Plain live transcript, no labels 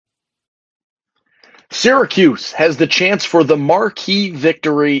Syracuse has the chance for the marquee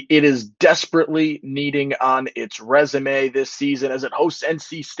victory it is desperately needing on its resume this season as it hosts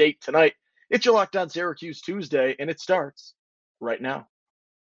NC State tonight. It's your Locked On Syracuse Tuesday, and it starts right now.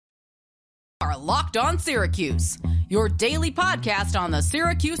 Are Locked On Syracuse, your daily podcast on the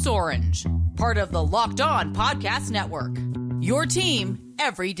Syracuse Orange, part of the Locked On Podcast Network. Your team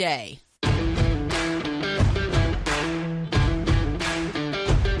every day.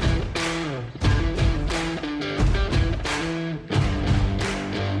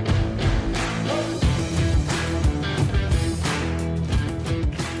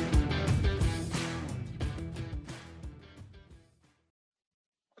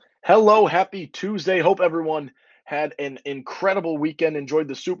 Hello, happy Tuesday. Hope everyone had an incredible weekend, enjoyed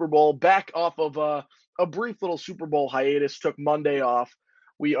the Super Bowl. Back off of a brief little Super Bowl hiatus, took Monday off.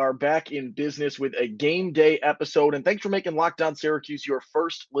 We are back in business with a game day episode, and thanks for making Locked On Syracuse your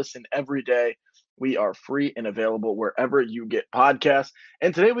first listen every day. We are free and available wherever you get podcasts.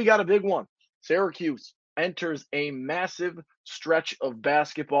 And today we got a big one. Syracuse enters a massive stretch of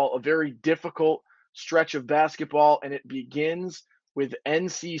basketball, a very difficult stretch of basketball, and it begins with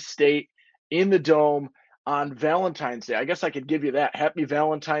NC State in the Dome on Valentine's Day. I guess I could give you that. Happy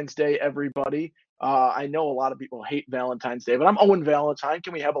Valentine's Day, everybody. I know a lot of people hate Valentine's Day, but I'm Owen Valentine.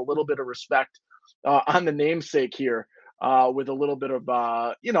 Can we have a little bit of respect on the namesake here with a little bit of,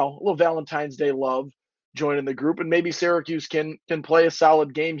 a little Valentine's Day love joining the group, and maybe Syracuse can play a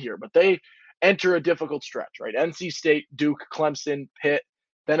solid game here. But they enter a difficult stretch, right? NC State, Duke, Clemson, Pitt,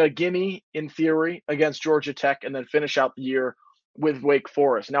 then a gimme in theory against Georgia Tech, and then finish out the year with Wake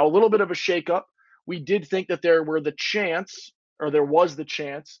Forest. Now, a little bit of a shakeup. We did think that there was the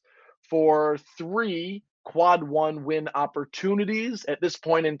chance for 3 quad one win opportunities. At this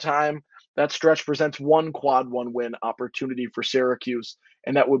point in time, that stretch presents 1 quad one win opportunity for Syracuse,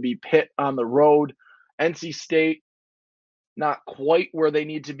 and that would be Pitt on the road. NC State, not quite where they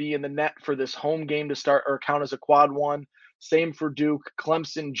need to be in the net for this home game to start or count as a quad one. Same for Duke.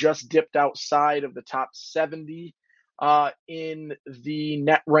 Clemson just dipped outside of the top 70 in the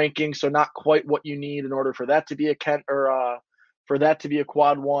net ranking, so not quite what you need in order for that to be a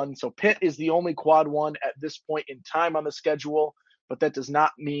quad one. So Pitt is the only quad one at this point in time on the schedule, but that does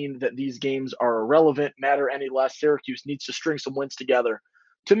not mean that these games are irrelevant, matter any less. Syracuse needs to string some wins together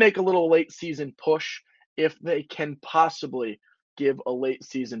to make a little late season push if they can possibly give a late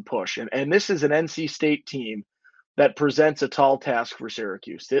season push. And this is an NC State team that presents a tall task for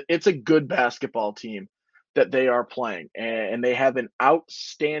Syracuse. It's a good basketball team that they are playing, and they have an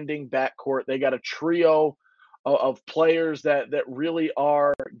outstanding backcourt. They got a trio of players that really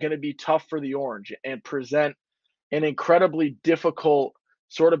are going to be tough for the Orange and present an incredibly difficult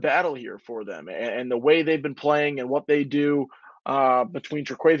sort of battle here for them. And the way they've been playing and what they do between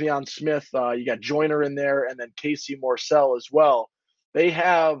Traquavion Smith, you got Joyner in there, and then Casey Morsell as well. They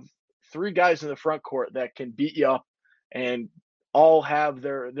have 3 guys in the front court that can beat you up and all have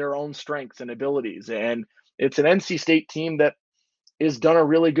their own strengths and abilities. And it's an NC State team that has done a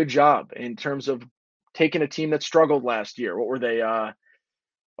really good job in terms of taking a team that struggled last year. What were they?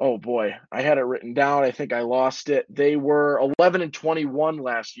 Oh boy, I had it written down. I think I lost it. They were 11-21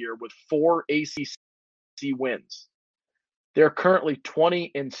 last year with 4 ACC wins. They're currently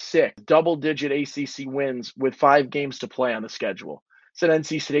 20-6, double-digit ACC wins with 5 games to play on the schedule. It's an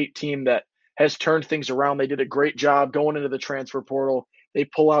NC State team that has turned things around. They did a great job going into the transfer portal. They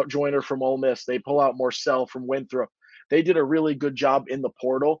pull out Joyner from Ole Miss. They pull out Morsell from Winthrop. They did a really good job in the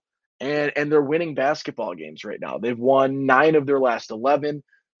portal, and they're winning basketball games right now. They've won 9 of their last 11,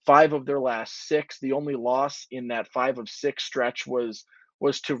 5 of their last 6. The only loss in that 5 of 6 stretch was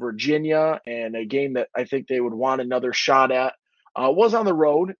to Virginia, and a game that I think they would want another shot at. Was on the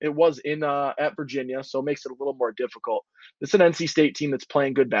road. It was at Virginia, so it makes it a little more difficult. It's an NC State team that's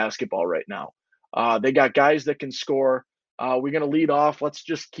playing good basketball right now. They got guys that can score. We're going to lead off. Let's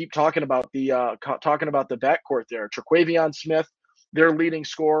just keep talking about the backcourt there. Traquavion Smith, their leading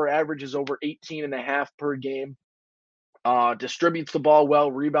scorer, averages over 18.5 per game. Distributes the ball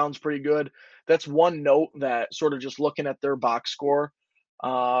well, rebounds pretty good. That's one note that sort of just looking at their box score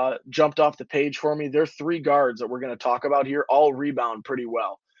jumped off the page for me. Their 3 guards that we're going to talk about here all rebound pretty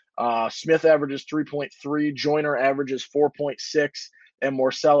well. Smith averages 3.3, Joyner averages 4.6, and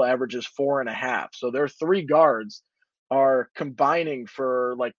Morsell averages 4.5. So their 3 guards are combining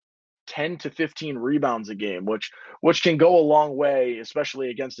for like 10 to 15 rebounds a game, which can go a long way, especially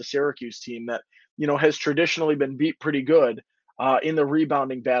against a Syracuse team that, has traditionally been beat pretty good in the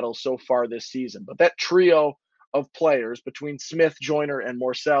rebounding battle so far this season. But that trio of players between Smith, Joyner, and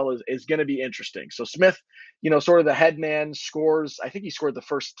Morsell is going to be interesting. So Smith, sort of the head man, scores. I think he scored the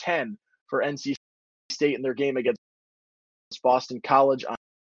first 10 for NC State in their game against Boston College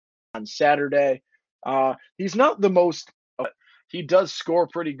on Saturday. He's not the most, he does score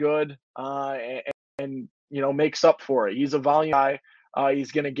pretty good and makes up for it. He's a volume guy.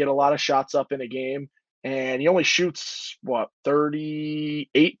 He's going to get a lot of shots up in a game, and he only shoots 38%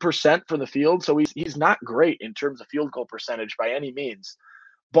 from the field. So he's not great in terms of field goal percentage by any means,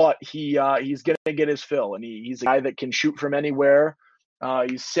 but he's going to get his fill, and he's a guy that can shoot from anywhere.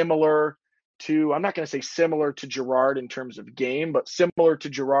 He's similar to, I'm not going to say similar to Girard in terms of game, but similar to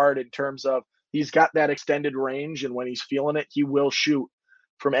Girard in terms of he's got that extended range, and when he's feeling it, he will shoot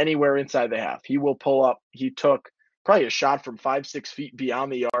from anywhere inside the half. He will pull up. He took probably a shot from 5-6 feet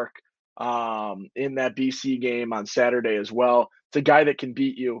beyond the arc in that BC game on Saturday as well. It's a guy that can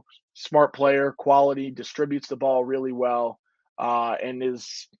beat you. Smart player, quality, distributes the ball really well, and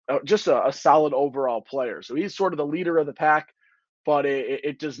is just a solid overall player. So he's sort of the leader of the pack, but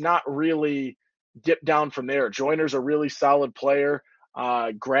it does not really dip down from there. Joyner's a really solid player,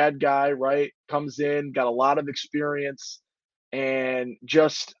 grad guy, right? Comes in, got a lot of experience, and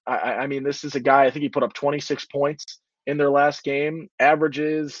just, I mean, this is a guy, I think he put up 26 points in their last game,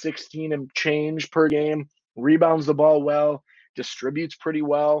 averages 16 and change per game, rebounds the ball well, distributes pretty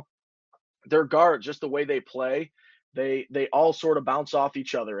well. Their guards, just the way they play, they all sort of bounce off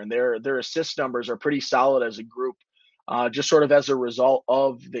each other, and their assist numbers are pretty solid as a group. Just sort of as a result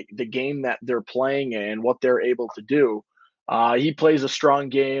of the game that they're playing and what they're able to do. He plays a strong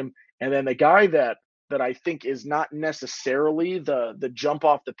game. And then the guy that I think is not necessarily the jump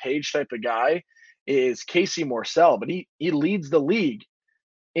off the page type of guy is Casey Morsell, but he leads the league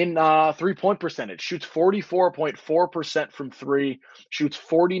in 3-point percentage, shoots 44.4% from three, shoots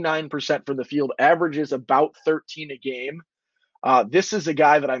 49% from the field, averages about 13 a game. This is a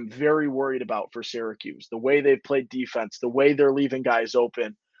guy that I'm very worried about for Syracuse. The way they've played defense, the way they're leaving guys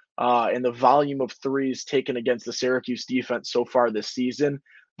open, and the volume of threes taken against the Syracuse defense so far this season,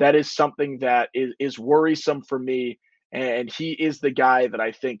 that is something that is worrisome for me. And he is the guy that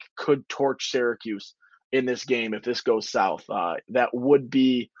I think could torch Syracuse in this game if this goes south. That would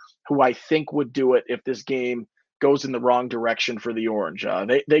be who I think would do it if this game goes in the wrong direction for the Orange.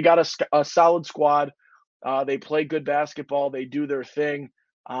 They got a solid squad. They play good basketball. They do their thing.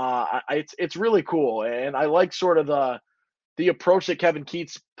 It's really cool, and I like sort of the approach that Kevin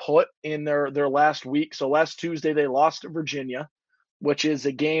Keatts put in their last week. So last Tuesday they lost to Virginia, which is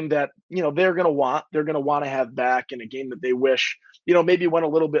a game that they're going to want. They're going to want to have back, in a game that they wish maybe went a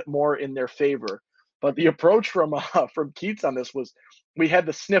little bit more in their favor. But the approach from Keatts on this was, we had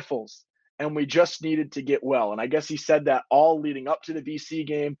the sniffles and we just needed to get well. And I guess he said that all leading up to the BC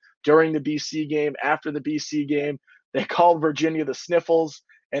game, during the BC game, after the BC game. They called Virginia the sniffles,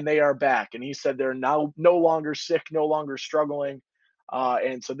 and they are back. And he said they're now no longer sick, no longer struggling.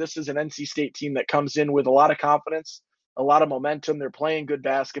 And so this is an NC State team that comes in with a lot of confidence, a lot of momentum. They're playing good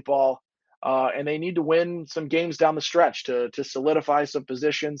basketball, and they need to win some games down the stretch to solidify some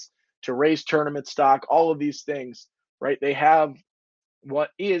positions, to raise tournament stock, all of these things, right? They have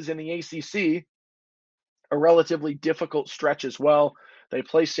what is in the ACC a relatively difficult stretch as well. They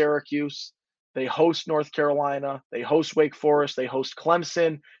play Syracuse, they host North Carolina, they host Wake Forest, they host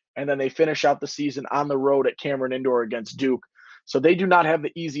Clemson, and then they finish out the season on the road at Cameron Indoor against Duke. So they do not have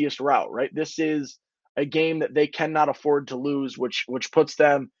the easiest route, right? This is a game that they cannot afford to lose, which puts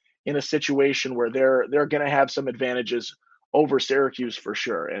them in a situation where they're going to have some advantages over Syracuse for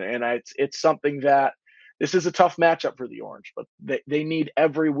sure. And it's something that, this is a tough matchup for the Orange, but they need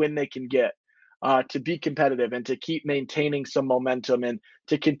every win they can get to be competitive and to keep maintaining some momentum and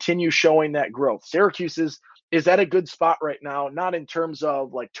to continue showing that growth. Syracuse is at a good spot right now, not in terms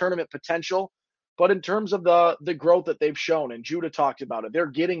of like tournament potential, but in terms of the growth that they've shown. And Judah talked about it. They're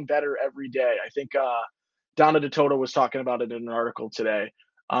getting better every day. I think Donna DeToto was talking about it in an article today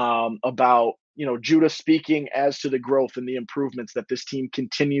about Judah speaking as to the growth and the improvements that this team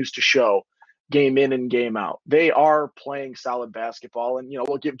continues to show game in and game out. They are playing solid basketball, and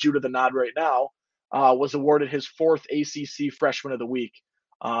we'll give Judah the nod right now. Was awarded his 4th ACC Freshman of the Week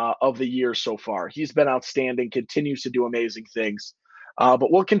of the year so far. He's been outstanding, continues to do amazing things.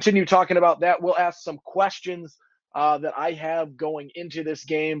 But we'll continue talking about that. We'll ask some questions that I have going into this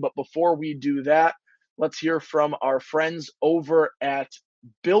game. But before we do that, let's hear from our friends over at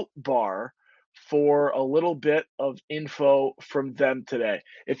Built Bar for a little bit of info from them today.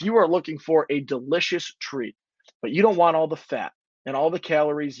 If you are looking for a delicious treat, but you don't want all the fat and all the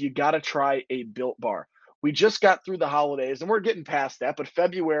calories, you got to try a Built Bar. We just got through the holidays, and we're getting past that, but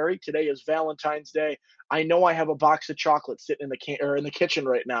February, today is Valentine's Day. I know I have a box of chocolate sitting in the kitchen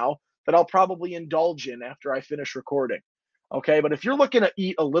right now that I'll probably indulge in after I finish recording. Okay, but if you're looking to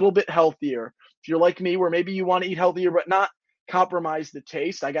eat a little bit healthier, if you're like me, where maybe you want to eat healthier but not compromise the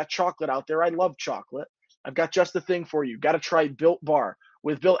taste, I got chocolate out there. I love chocolate. I've got just the thing for you. Got to try Built Bar.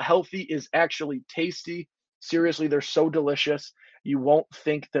 With Built, healthy is actually tasty. Seriously, they're so delicious. You won't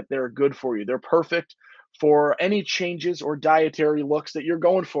think that they're good for you. They're perfect for any changes or dietary looks that you're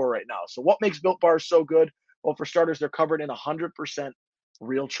going for right now. So, what makes Built Bars so good? Well, for starters, they're covered in 100%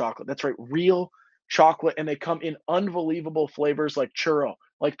 real chocolate. That's right, real chocolate, and they come in unbelievable flavors like churro,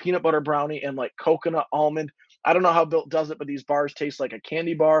 like peanut butter brownie, and like coconut almond. I don't know how Built does it, but these bars taste like a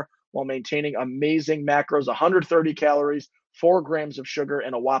candy bar while maintaining amazing macros: 130 calories, 4 grams of sugar,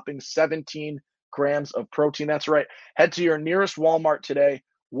 and a whopping 17 grams of protein. That's right. Head to your nearest Walmart today,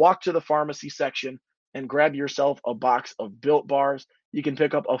 walk to the pharmacy section, and grab yourself a box of Built Bars. You can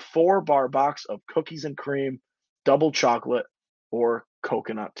pick up a 4-bar box of cookies and cream, double chocolate, or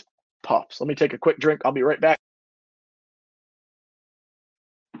coconut puffs. Let me take a quick drink. I'll be right back.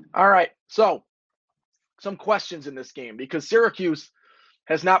 All right. So, some questions in this game because Syracuse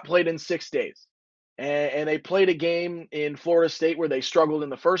has not played in 6 days. And they played a game in Florida State where they struggled in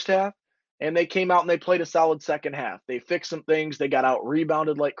the first half, and they came out and they played a solid second half. They fixed some things. They got out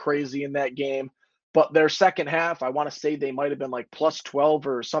rebounded like crazy in that game. But their second half, I want to say they might have been like plus 12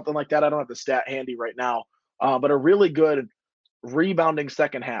 or something like that. I don't have the stat handy right now, but a really good rebounding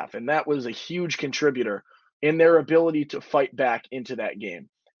second half. And that was a huge contributor in their ability to fight back into that game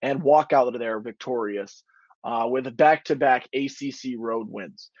and walk out of there victorious with back-to-back ACC road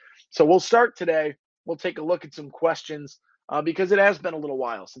wins. So we'll start today. We'll take a look at some questions because it has been a little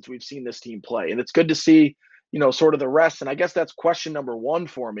while since we've seen this team play. And it's good to see, sort of the rest. And I guess that's question number one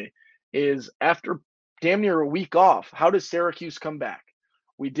for me is after damn near a week off, how does Syracuse come back?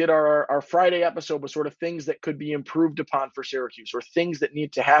 We did our Friday episode with sort of things that could be improved upon for Syracuse or things that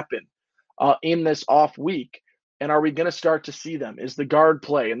need to happen in this off week. And are we going to start to see them? Is the guard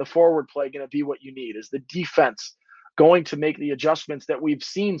play and the forward play going to be what you need? Is the defense going to make the adjustments that we've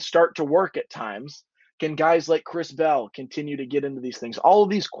seen start to work at times? Can guys like Chris Bell continue to get into these things? All of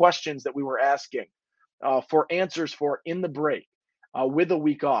these questions that we were asking for answers for in the break with a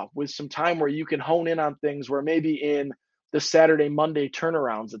week off, with some time where you can hone in on things where maybe in the Saturday, Monday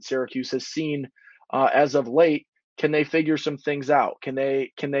turnarounds that Syracuse has seen as of late, can they figure some things out? Can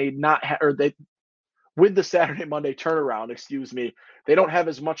they not or they with the Saturday, Monday turnaround, they don't have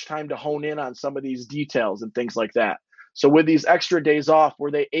as much time to hone in on some of these details and things like that. So with these extra days off,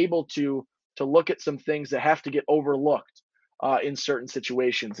 were they able to look at some things that have to get overlooked in certain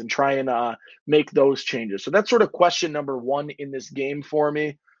situations and try and make those changes? So that's sort of question number one in this game for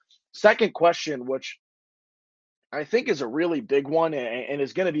me. Second question, which I think is a really big one and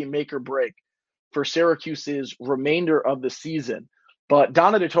is going to be make or break for Syracuse's remainder of the season. But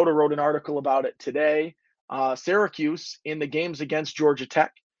Donna DeToto wrote an article about it today. Syracuse, in the games against Georgia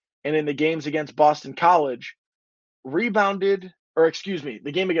Tech and in the games against Boston College, the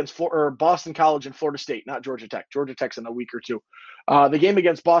game against Boston College and Florida State, not Georgia Tech. Georgia Tech's in a week or two. The game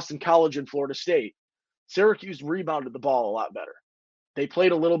against Boston College and Florida State, Syracuse rebounded the ball a lot better. They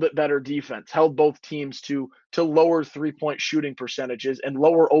played a little bit better defense, held both teams to lower three-point shooting percentages and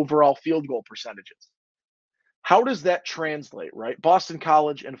lower overall field goal percentages. How does that translate, right? Boston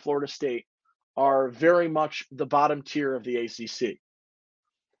College and Florida State are very much the bottom tier of the ACC.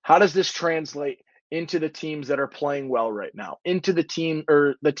 How does this translate into the teams that are playing well right now, into the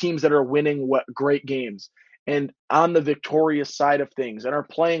teams that are winning great games and on the victorious side of things and are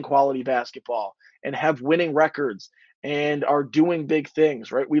playing quality basketball and have winning records and are doing big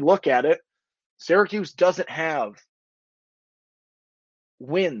things, right? We look at it. Syracuse doesn't have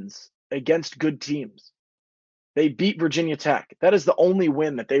wins against good teams. They beat Virginia Tech. That is the only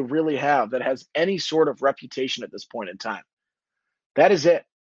win that they really have that has any sort of reputation at this point in time. That is it.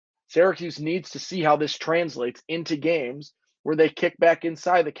 Syracuse needs to see how this translates into games where they kick back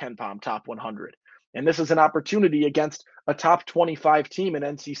inside the KenPom top 100. And this is an opportunity against a top 25 team in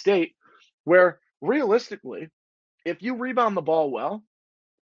NC State where realistically, if you rebound the ball well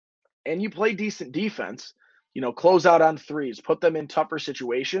and you play decent defense, close out on threes, put them in tougher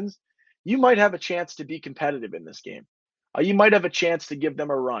situations, you might have a chance to be competitive in this game. You might have a chance to give them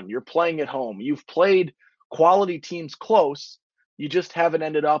a run. You're playing at home. You've played quality teams close. You just haven't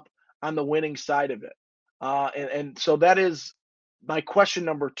ended up on the winning side of it. And so that is my question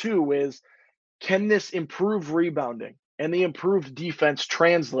number two is, can this improved rebounding and the improved defense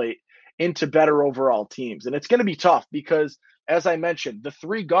translate into better overall teams? And it's going to be tough because, as I mentioned, the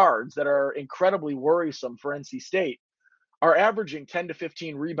 3 guards that are incredibly worrisome for NC State are averaging 10 to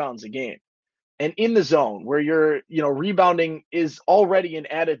 15 rebounds a game. and in the zone where rebounding is already an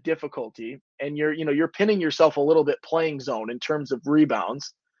added difficulty, and you're pinning yourself a little bit playing zone in terms of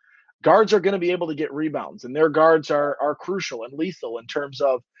rebounds, guards are going to be able to get rebounds, and their guards are crucial and lethal in terms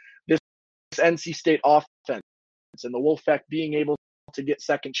of this NC State offense and the Wolfpack being able to get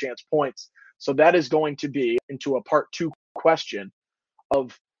second chance points. So that is going to be into a part 2 question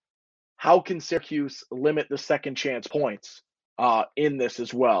of how can Syracuse limit the second chance points in this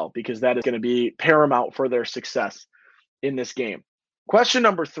as well, because that is going to be paramount for their success in this game. Question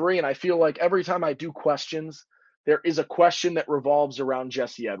number 3, and I feel like every time I do questions, there is a question that revolves around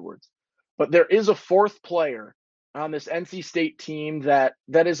Jesse Edwards. But there is a 4th player on this NC State team that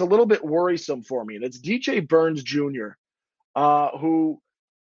is a little bit worrisome for me, and it's DJ Burns Jr., who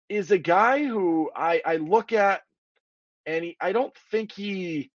is a guy who I look at, and I don't think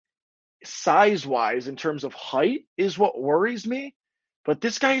he, size-wise, in terms of height, is what worries me. But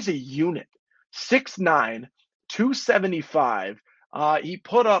this guy is a unit. 6'9", 275. He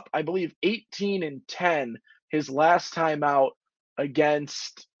put up, I believe, 18 and 10 his last time out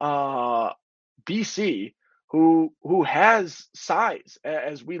against BC, who has size,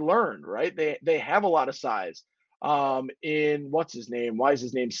 as we learned, right? They have a lot of size. In what's his name? Why is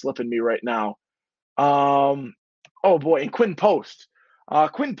his name slipping me right now? In Quinn Post.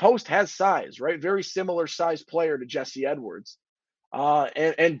 Quinn Post has size, right? Very similar size player to Jesse Edwards.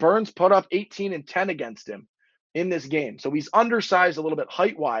 And Burns put up 18 and 10 against him in this game. So he's undersized a little bit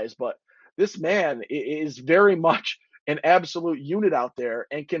height-wise, but this man is very much an absolute unit out there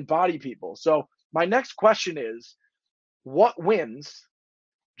and can body people. So my next question is, what wins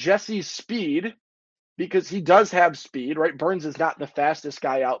Jesse's speed? Because he does have speed, right? Burns is not the fastest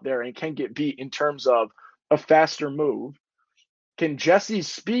guy out there and can get beat in terms of a faster move. Can Jesse's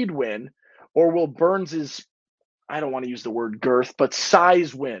speed win, or will Burns's, I don't want to use the word girth, but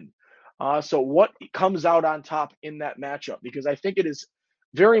size win? So what comes out on top in that matchup? Because I think it is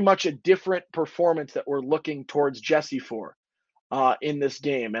very much a different performance that we're looking towards Jesse for in this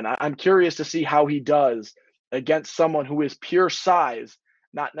game. And I'm curious to see how he does against someone who is pure size,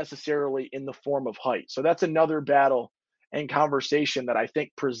 not necessarily in the form of height. So that's another battle and conversation that I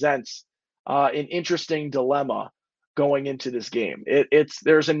think presents an interesting dilemma going into this game.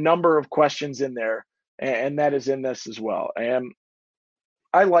 There's a number of questions in there, and that is in this as well. And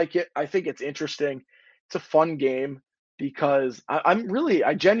I like it. I think it's interesting. It's a fun game because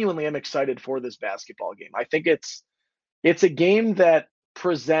I genuinely am excited for this basketball game. I think it's a game that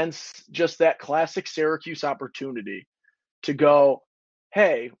presents just that classic Syracuse opportunity to go,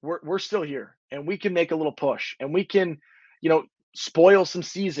 hey, we're still here, and we can make a little push, and we can, spoil some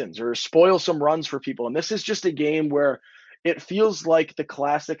seasons or spoil some runs for people. And this is just a game where it feels like the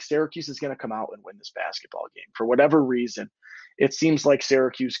classic Syracuse is going to come out and win this basketball game. For whatever reason, it seems like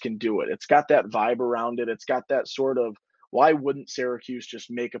Syracuse can do it. It's got that vibe around it. It's got that sort of, why wouldn't Syracuse just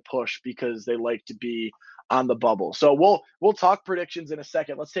make a push because they like to be on the bubble? So we'll talk predictions in a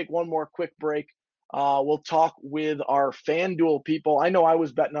second. Let's take one more quick break. We'll talk with our FanDuel people. I know I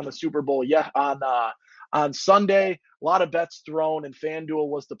was betting on the Super Bowl on Sunday. A lot of bets thrown, and FanDuel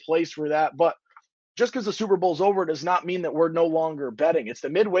was the place for that. But just because the Super Bowl's over does not mean that we're no longer betting. It's the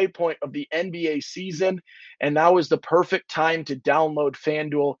midway point of the NBA season, and now is the perfect time to download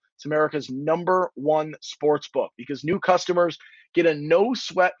FanDuel. It's America's #1 sports book, because new customers get a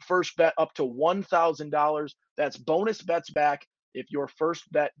no-sweat first bet up to $1,000. That's bonus bets back if your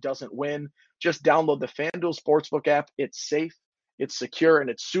first bet doesn't win. Just download the FanDuel Sportsbook app. It's safe, it's secure, and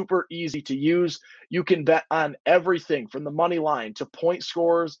it's super easy to use. You can bet on everything from the money line to point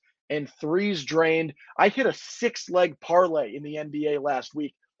scores and threes drained. I hit a 6-leg parlay in the NBA last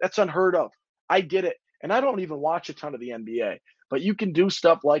week. That's unheard of. I did it, and I don't even watch a ton of the NBA. But you can do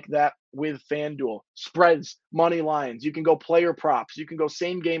stuff like that with FanDuel. Spreads, money lines. You can go player props. You can go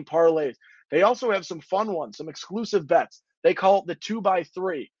same-game parlays. They also have some fun ones, some exclusive bets. They call it the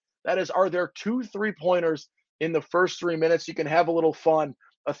 2x3. That is, are there 2 3-pointers in the first 3 minutes? You can have a little fun.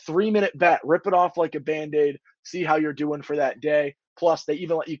 A 3-minute bet. Rip it off like a Band-Aid. See how you're doing for that day. Plus, they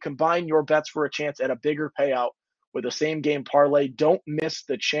even let you combine your bets for a chance at a bigger payout with a same-game parlay. Don't miss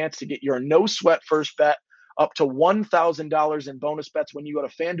the chance to get your no-sweat first bet up to $1,000 in bonus bets when you go to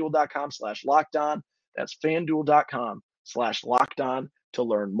FanDuel.com/lockedon. That's FanDuel.com/lockedon to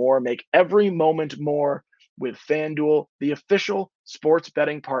learn more. Make every moment more with FanDuel, the official sports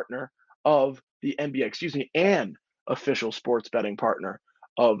betting partner of the NBA. And official sports betting partner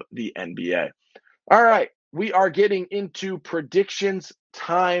of the NBA. All right, we are getting into predictions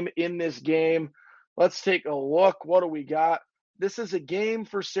time in this game. Let's take a look. What do we got? This is a game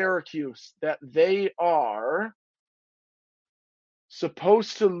for Syracuse that they are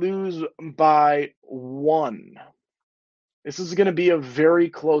Supposed to lose by 1. This is going to be a very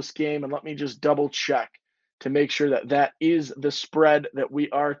close game, and let me just double check to make sure that that is the spread that we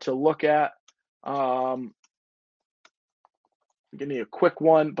are to look at. Give me a quick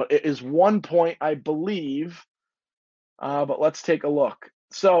one, but it is 1 point, I believe. But let's take a look.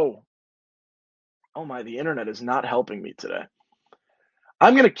 So, oh my, the internet is not helping me today.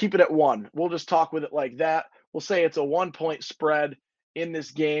 I'm going to keep it at 1. We'll just talk with it like that. We'll say it's a 1-point spread in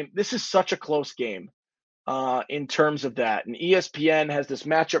this game. This is such a close game in terms of that. And ESPN has this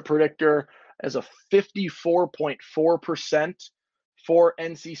matchup predictor as a 54.4% for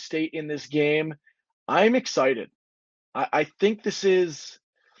NC State in this game. I'm excited. I think this is,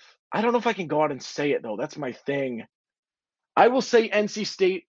 I don't know if I can go out and say it, though. That's my thing. I will say NC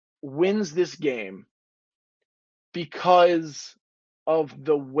State wins this game because of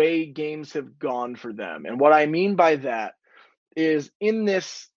the way games have gone for them. And what I mean by that is in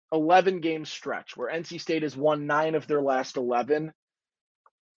this 11-game stretch where NC State has won 9 of their last 11,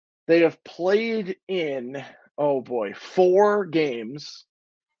 they have played in, 4 games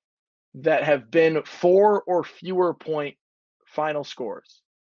that have been 4 or fewer point final scores.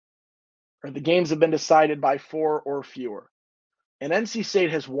 Or the games have been decided by 4 or fewer. And NC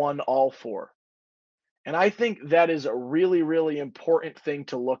State has won all 4. And I think that is a really, really important thing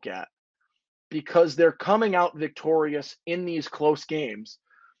to look at because they're coming out victorious in these close games.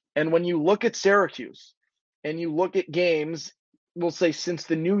 And when you look at Syracuse and you look at games, we'll say since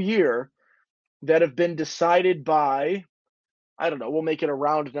the new year, that have been decided by, I don't know, we'll make it a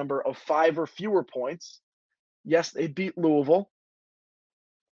round number of 5 or fewer points. Yes, they beat Louisville,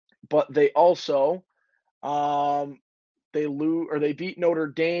 but they also they beat Notre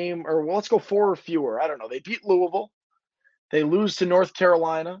Dame, or well, let's go 4 or fewer. I don't know. They beat Louisville. They lose to North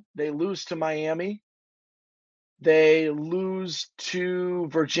Carolina. They lose to Miami. They lose to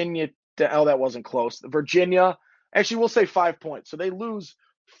Virginia. Oh, that wasn't close. Virginia, actually, we'll say 5 points. So they lose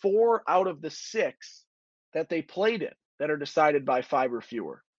 4 out of the 6 that they played in that are decided by 5 or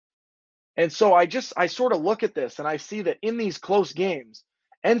fewer. And so I sort of look at this and I see that in these close games,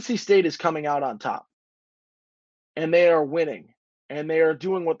 NC State is coming out on top. And they are winning. And they are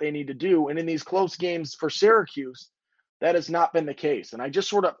doing what they need to do. And in these close games for Syracuse, that has not been the case. And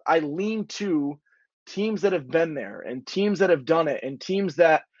I lean to teams that have been there and teams that have done it and teams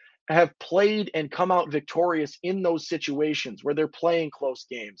that have played and come out victorious in those situations where they're playing close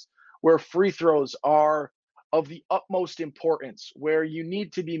games, where free throws are of the utmost importance, where you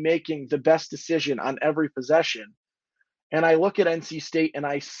need to be making the best decision on every possession. And I look at NC State and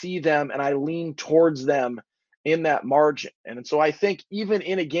I see them and I lean towards them in that margin. And so I think even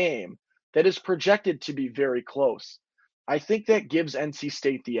in a game that is projected to be very close, I think that gives NC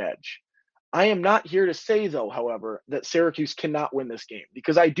State the edge. I am not here to say, though, however, that Syracuse cannot win this game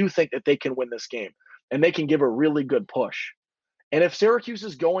because I do think that they can win this game and they can give a really good push. And if Syracuse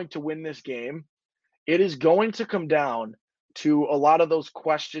is going to win this game, it is going to come down to a lot of those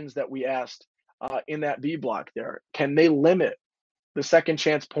questions that we asked in that B block there. Can they limit the second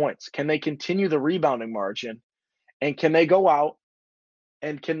chance points? Can they continue the rebounding margin? And can they go out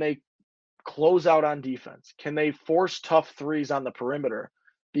and can they close out on defense? Can they force tough threes on the perimeter?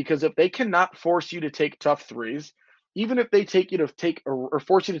 Because if they cannot force you to take tough threes, even if they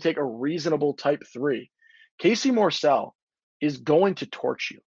force you to take a reasonable type 3, Casey Morsell is going to torch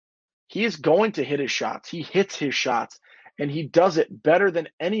you. He is going to hit his shots. He hits his shots, and he does it better than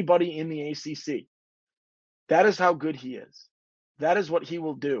anybody in the ACC. That is how good he is. That is what he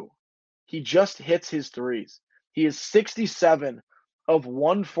will do. He just hits his threes. He is 67 of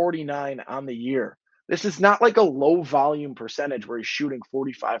 149 on the year. This is not like a low volume percentage where he's shooting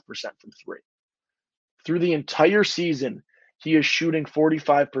 45% from 3. Through the entire season, he is shooting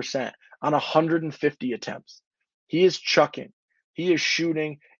 45% on 150 attempts. He is chucking. He is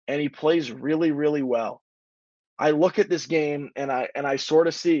shooting, and he plays really, really well. I look at this game and I sort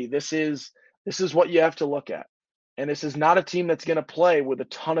of see this is what you have to look at. And this is not a team that's going to play with a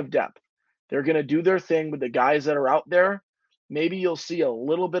ton of depth. They're going to do their thing with the guys that are out there. Maybe you'll see a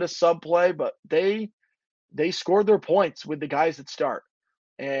little bit of sub play, but they scored their points with the guys that start.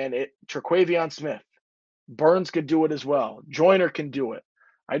 And Terquavion Smith, Burns could do it as well. Joyner can do it.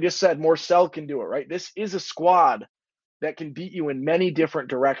 I just said Morsell can do it, right? This is a squad that can beat you in many different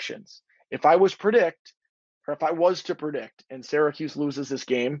directions. If I was to predict and Syracuse loses this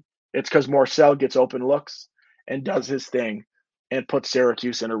game, it's because Morsell gets open looks and does his thing and puts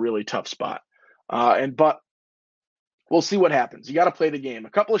Syracuse in a really tough spot. But we'll see what happens. You got to play the game. A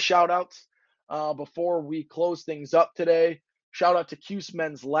couple of shout outs before we close things up today. Shout out to Cuse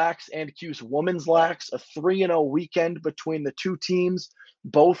men's lax and Cuse women's lax, a 3-0 weekend between the two teams,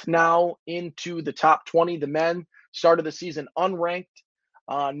 both now into the top 20. The men started the season unranked,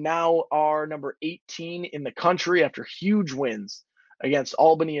 now are number 18 in the country after huge wins against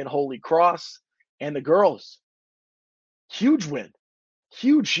Albany and Holy Cross. And the girls, huge win,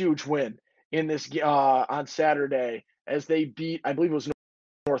 huge win in this on Saturday as they beat, I believe it was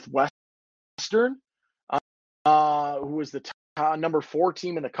Northwestern, who was the number 4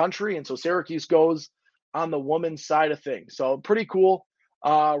 team in the country. And so Syracuse goes on the women's side of things. So pretty cool.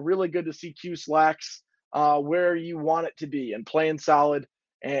 Really good to see Cuse lax where you want it to be and playing solid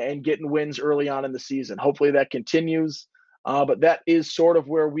and getting wins early on in the season. Hopefully that continues. But that is sort of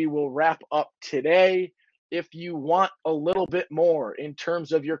where we will wrap up today. If you want a little bit more in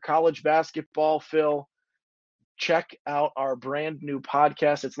terms of your college basketball, Phil, check out our brand new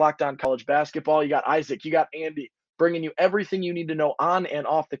podcast. It's Locked On College Basketball. You got Isaac, you got Andy, bringing you everything you need to know on and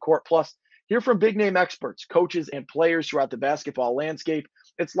off the court. Plus, hear from big name experts, coaches, and players throughout the basketball landscape.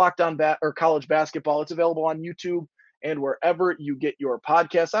 It's Locked On College Basketball. It's available on YouTube and wherever you get your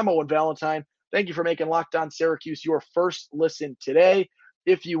podcasts. I'm Owen Valentine. Thank you for making Locked On Syracuse your first listen today.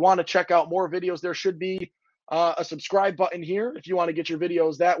 If you want to check out more videos, there should be a subscribe button here if you want to get your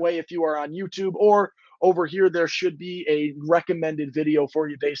videos that way. If you are on YouTube, or over here, there should be a recommended video for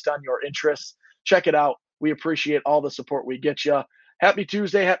you based on your interests. Check it out. We appreciate all the support we get you. Happy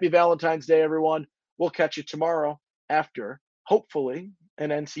Tuesday. Happy Valentine's Day, everyone. We'll catch you tomorrow after, hopefully, an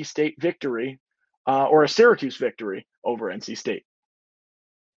NC State victory or a Syracuse victory over NC State.